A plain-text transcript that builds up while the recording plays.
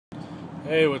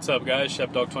Hey, what's up, guys?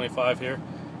 Shepdog25 here.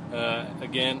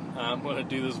 Again, I'm going to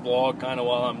do this vlog kind of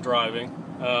while I'm driving.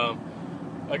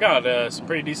 I got some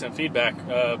pretty decent feedback.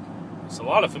 It's a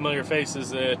lot of familiar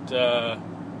faces that I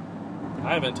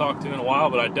haven't talked to in a while,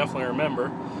 but I definitely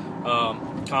remember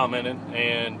commented,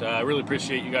 and I really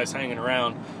appreciate you guys hanging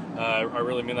around. I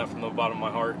really mean that from the bottom of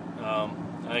my heart. I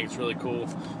think it's really cool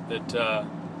that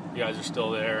you guys are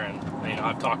still there, and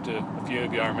I've talked to a few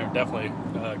of you. I remember definitely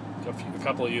a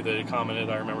couple of you that had commented.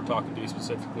 I remember talking to you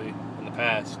specifically in the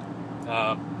past.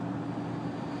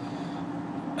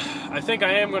 I think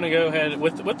I am going to go ahead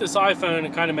with this iPhone.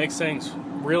 It kind of makes things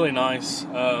really nice.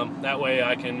 That way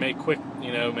I can make quick,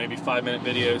 maybe 5-minute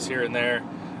videos here and there,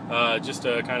 just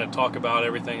to kind of talk about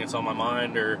everything that's on my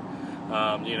mind, or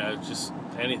just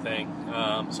anything.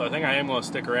 So I think I am going to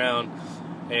stick around,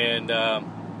 and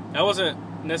I wasn't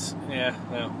no,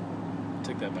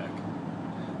 take that back.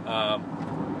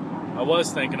 I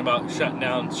was thinking about shutting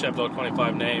down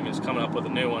Shepdog25 name. Is coming up with a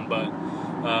new one, but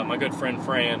my good friend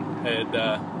Fran had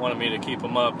wanted me to keep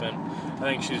them up, and I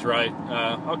think she's right.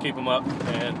 I'll keep them up,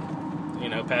 and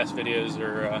past videos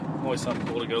are always something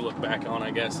cool to go look back on, I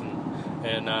guess,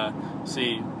 and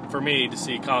see, for me to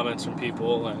see comments from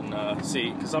people, and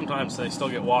see, because sometimes they still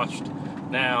get watched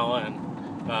now, and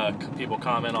people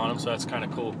comment on them, so that's kind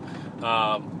of cool.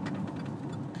 Sorry,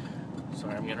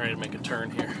 I'm getting ready to make a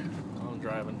turn here. I'm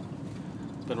driving.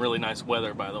 It's been really nice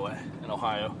weather, by the way, in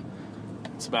Ohio.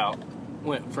 It's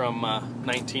went from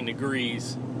 19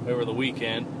 degrees over the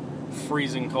weekend,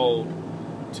 freezing cold,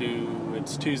 to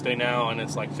it's Tuesday now and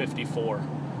it's like 54,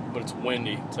 but it's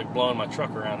windy. It's like blowing my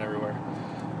truck around everywhere.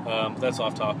 That's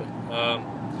off topic.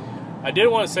 I did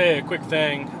want to say a quick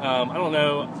thing. I don't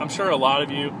know, I'm sure a lot of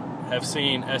you have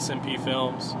seen SMP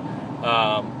Films.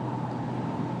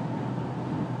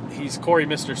 He's Corey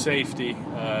Mr. Safety.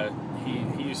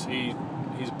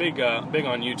 He's big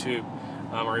on YouTube,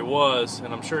 or he was,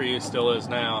 and I'm sure he still is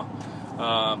now.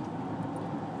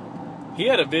 He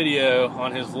had a video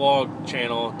on his vlog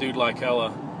channel, Dude Like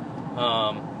Hella,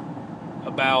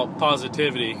 about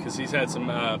positivity, because he's had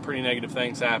some pretty negative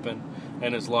things happen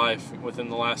in his life within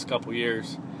the last couple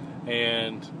years,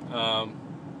 and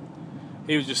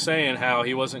he was just saying how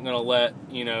he wasn't going to let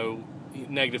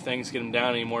negative things get him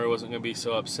down anymore. He wasn't going to be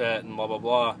so upset and blah blah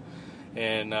blah.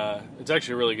 And it's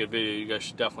actually a really good video. You guys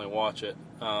should definitely watch it,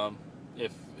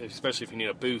 especially if you need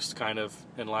a boost kind of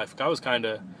in life. I was kind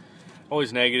of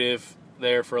always negative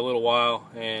there for a little while,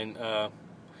 and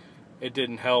it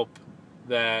didn't help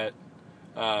that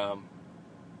I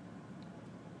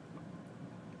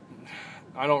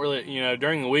don't really,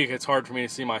 during the week it's hard for me to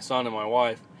see my son and my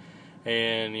wife,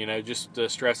 and just the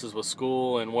stresses with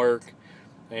school and work,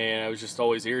 and I was just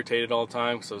always irritated all the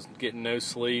time because I was getting no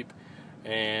sleep.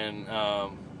 And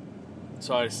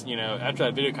so I just, after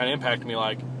that video kind of impacted me,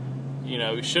 like,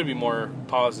 we should be more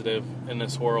positive in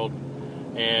this world,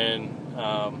 and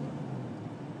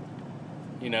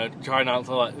try not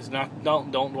to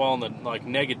don't dwell on the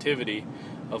negativity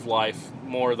of life,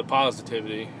 more the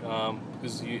positivity,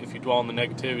 because if you dwell on the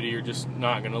negativity, you're just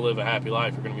not going to live a happy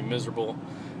life. You're going to be miserable,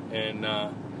 and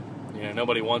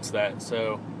nobody wants that.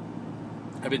 So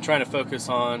I've been trying to focus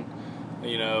on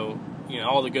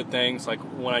all the good things. Like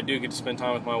when I do get to spend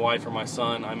time with my wife or my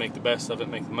son, I make the best of it,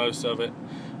 make the most of it.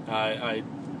 I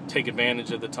take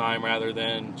advantage of the time rather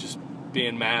than just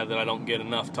being mad that I don't get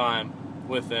enough time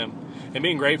with them, and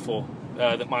being grateful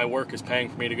that my work is paying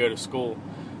for me to go to school.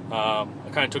 I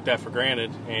kind of took that for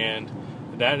granted, and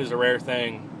that is a rare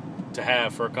thing to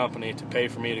have, for a company to pay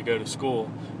for me to go to school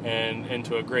and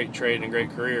into a great trade and great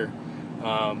career.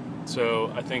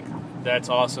 So I think that's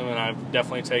awesome, and I've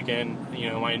definitely taken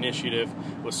my initiative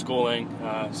with schooling.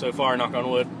 So far, knock on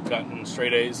wood, gotten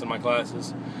straight A's in my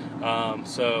classes.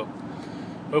 So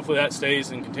hopefully that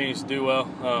stays and continues to do well.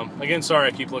 Again, sorry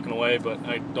I keep looking away, but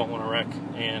I don't want to wreck,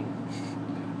 and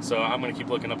so I'm going to keep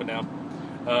looking up and down.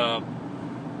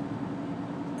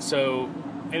 So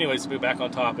anyways, to be back on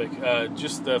topic,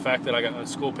 just the fact that I got my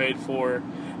school paid for,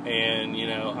 and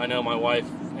I know my wife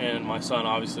and my son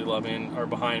obviously love me and are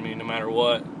behind me no matter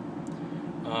what.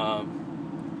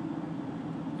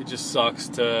 It just sucks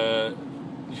to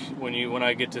when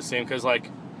I get to see him, because like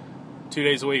 2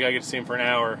 days a week I get to see him for an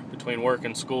hour between work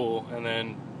and school, and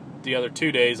then the other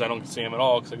 2 days I don't get to see him at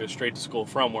all because I go straight to school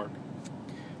from work.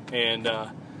 And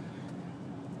I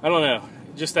don't know,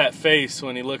 just that face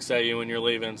when he looks at you when you're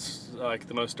leaving is like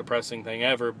the most depressing thing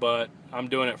ever. But I'm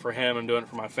doing it for him, I'm doing it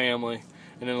for my family,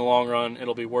 and in the long run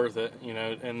it'll be worth it,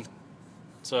 and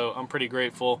so I'm pretty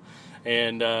grateful.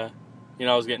 And I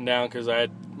was getting down because I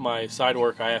had my side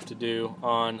work I have to do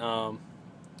on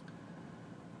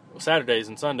Saturdays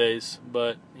and Sundays,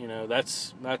 but you know,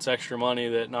 that's extra money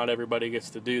that not everybody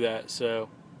gets to do that. So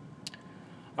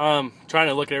I'm trying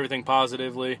to look at everything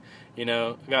positively. You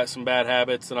know, I got some bad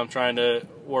habits that I'm trying to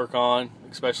work on,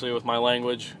 especially with my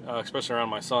language, especially around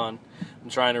my son. I'm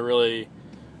trying to really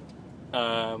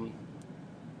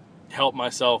help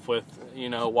myself with, you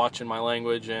know, watching my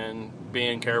language and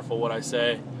being careful what I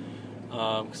say,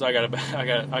 because I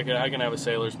can have a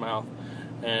sailor's mouth,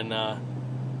 and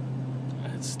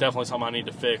it's definitely something I need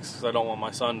to fix, because I don't want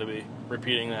my son to be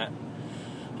repeating that.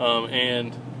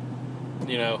 And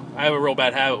you know, I have a real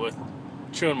bad habit with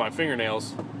chewing my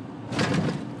fingernails.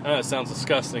 I know it sounds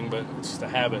disgusting, but it's just a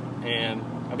habit, and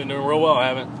I've been doing real well. I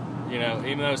haven't, you know,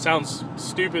 even though it sounds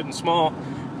stupid and small,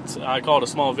 I call it a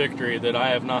small victory that I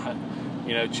have not,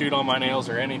 you know, chewed on my nails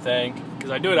or anything, because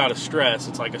I do it out of stress.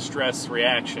 It's like a stress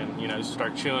reaction, you know, you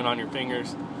start chewing on your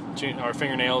fingers, our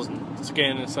fingernails and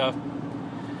skin and stuff.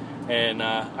 And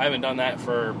I haven't done that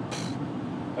for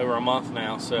over a month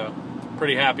now, so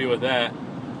pretty happy with that.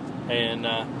 And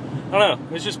I don't know,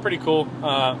 it's just pretty cool,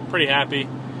 pretty happy.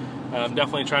 I'm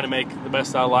definitely trying to make the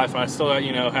best out of life, and I still,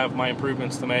 you know, have my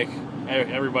improvements to make.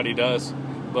 Everybody does,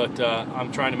 but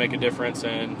I'm trying to make a difference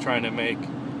and trying to make,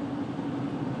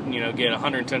 you know, get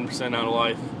 110% out of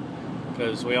life,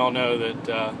 because we all know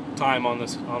that time on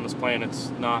this planet's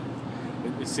not.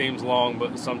 It seems long,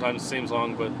 but sometimes it seems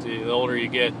long. But the older you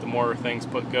get, the more things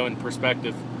go in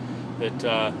perspective.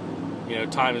 That you know,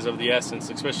 time is of the essence,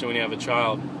 especially when you have a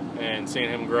child and seeing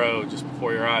him grow just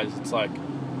before your eyes. It's like,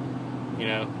 you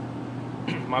know,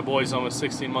 my boy's almost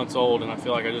 16 months old, and I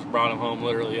feel like I just brought him home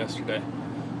literally yesterday.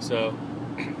 So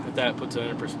if that puts it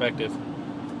in perspective,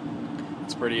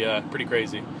 it's pretty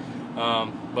crazy.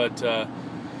 But to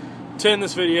end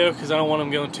this video, because I don't want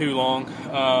them going too long,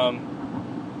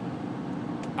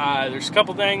 there's a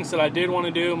couple things that I did want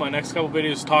to do my next couple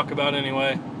videos to talk about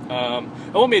anyway. I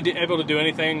won't be able to do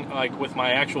anything like with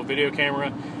my actual video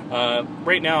camera.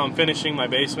 Right now I'm finishing my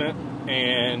basement,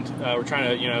 and we're trying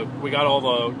to, you know, we got all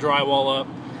the drywall up,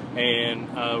 and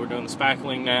we're doing the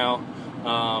spackling now.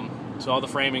 So all the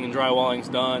framing and drywalling's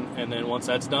done, and then once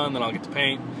that's done, then I'll get to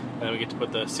paint, and then we get to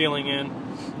put the ceiling in,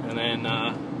 and then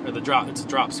it's a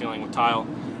drop ceiling with tile,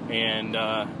 and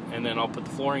then I'll put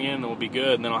the flooring in, and we'll be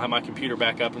good, and then I'll have my computer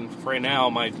back up. And for right now,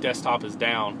 my desktop is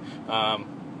down.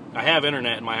 I have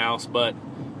internet in my house, but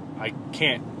I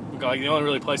can't. Like, the only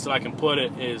really place that I can put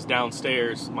it is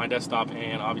downstairs, my desktop,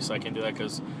 and obviously I can't do that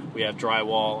because we have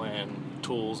drywall and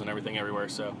tools and everything everywhere.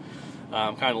 So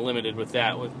I'm kind of limited with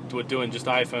that, with doing just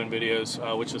iPhone videos,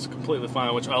 which is completely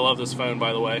fine. Which I love this phone,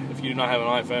 by the way. If you do not have an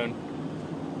iPhone,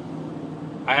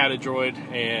 I had a Droid,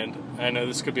 and I know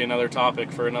this could be another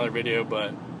topic for another video,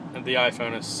 but the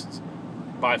iPhone is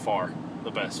by far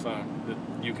the best phone that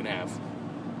you can have.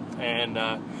 And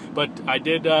but I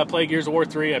did play Gears of War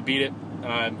 3. I beat it.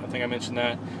 I think I mentioned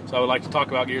that. So I would like to talk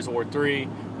about Gears of War 3.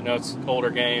 I know it's an older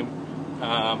game.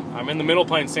 I'm in the middle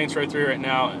playing Saints Row 3 right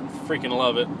now, and freaking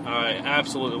love it. I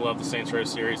absolutely love the Saints Row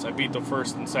series. I beat the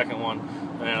first and second one,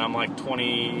 and I'm like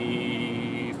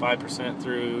 25%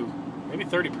 through, maybe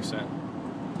 30%.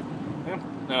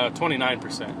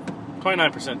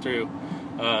 29% through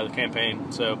the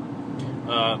campaign. So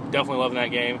definitely loving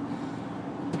that game.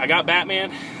 I got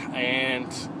Batman, and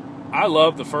I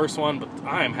love the first one, but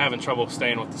I am having trouble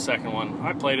staying with the second one.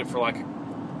 I played it for like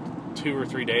 2 or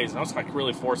 3 days, and I was like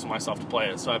really forcing myself to play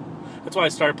it. So that's why I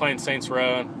started playing Saints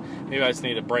Row, and maybe I just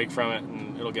need a break from it,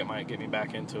 and it'll get me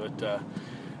back into it.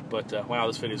 But wow,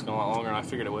 this video's going a lot longer than I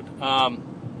figured it would.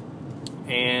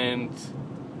 And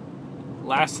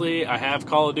lastly, I have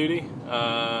Call of Duty,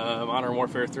 Modern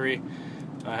Warfare 3.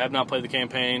 I have not played the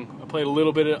campaign. I played a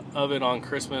little bit of it on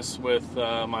Christmas with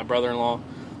my brother-in-law,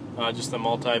 just the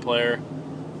multiplayer.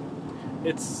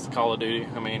 It's Call of Duty.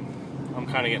 I mean, I'm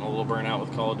kind of getting a little burnt out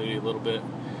with Call of Duty a little bit,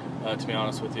 to be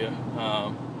honest with you.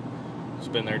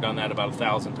 Just been there, done that about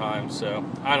 1,000 times, so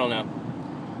I don't know.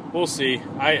 We'll see.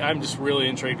 I'm just really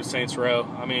intrigued with Saints Row.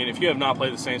 I mean, if you have not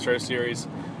played the Saints Row series,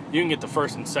 you can get the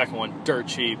first and second one dirt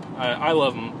cheap. I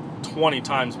love them 20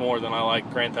 times more than I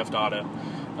like Grand Theft Auto.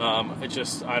 It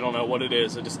just, I don't know what it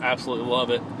is. I just absolutely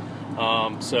love it.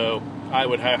 So I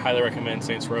would highly recommend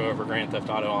Saints Row over Grand Theft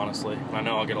Auto, honestly. And I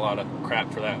know I'll get a lot of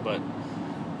crap for that, but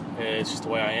it's just the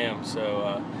way I am.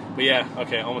 So, but yeah,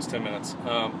 okay, almost 10 minutes.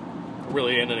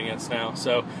 Really ending against now.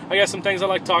 So I got some things I'd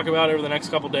like to talk about over the next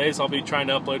couple days. I'll be trying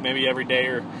to upload maybe every day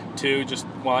or two, just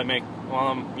while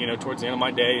I'm, you know, towards the end of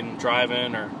my day and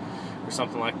driving or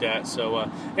something like that.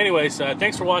 So anyways,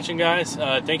 thanks for watching, guys.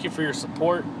 Thank you for your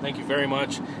support. Thank you very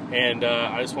much. And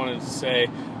I just wanted to say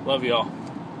love y'all.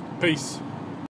 Peace.